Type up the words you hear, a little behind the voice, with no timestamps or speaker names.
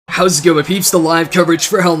How's it going, peeps? The live coverage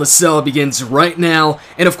for Hell in a Cell begins right now,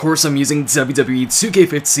 and of course I'm using WWE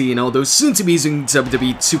 2K15, although soon to be using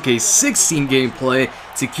WWE 2K16 gameplay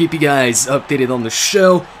to keep you guys updated on the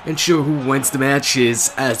show and show who wins the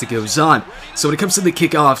matches as it goes on. So when it comes to the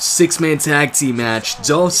Kickoff 6-man tag team match,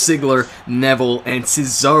 Dolph Ziggler, Neville, and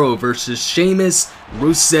Cesaro versus Sheamus,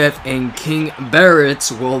 Rusev, and King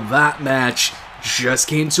Barrett, well, that match just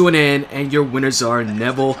came to an end, and your winners are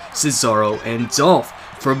Neville, Cesaro, and Dolph.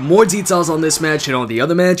 For more details on this match and on the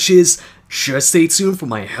other matches, just stay tuned for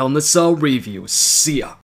my Hell in a Cell review. See ya!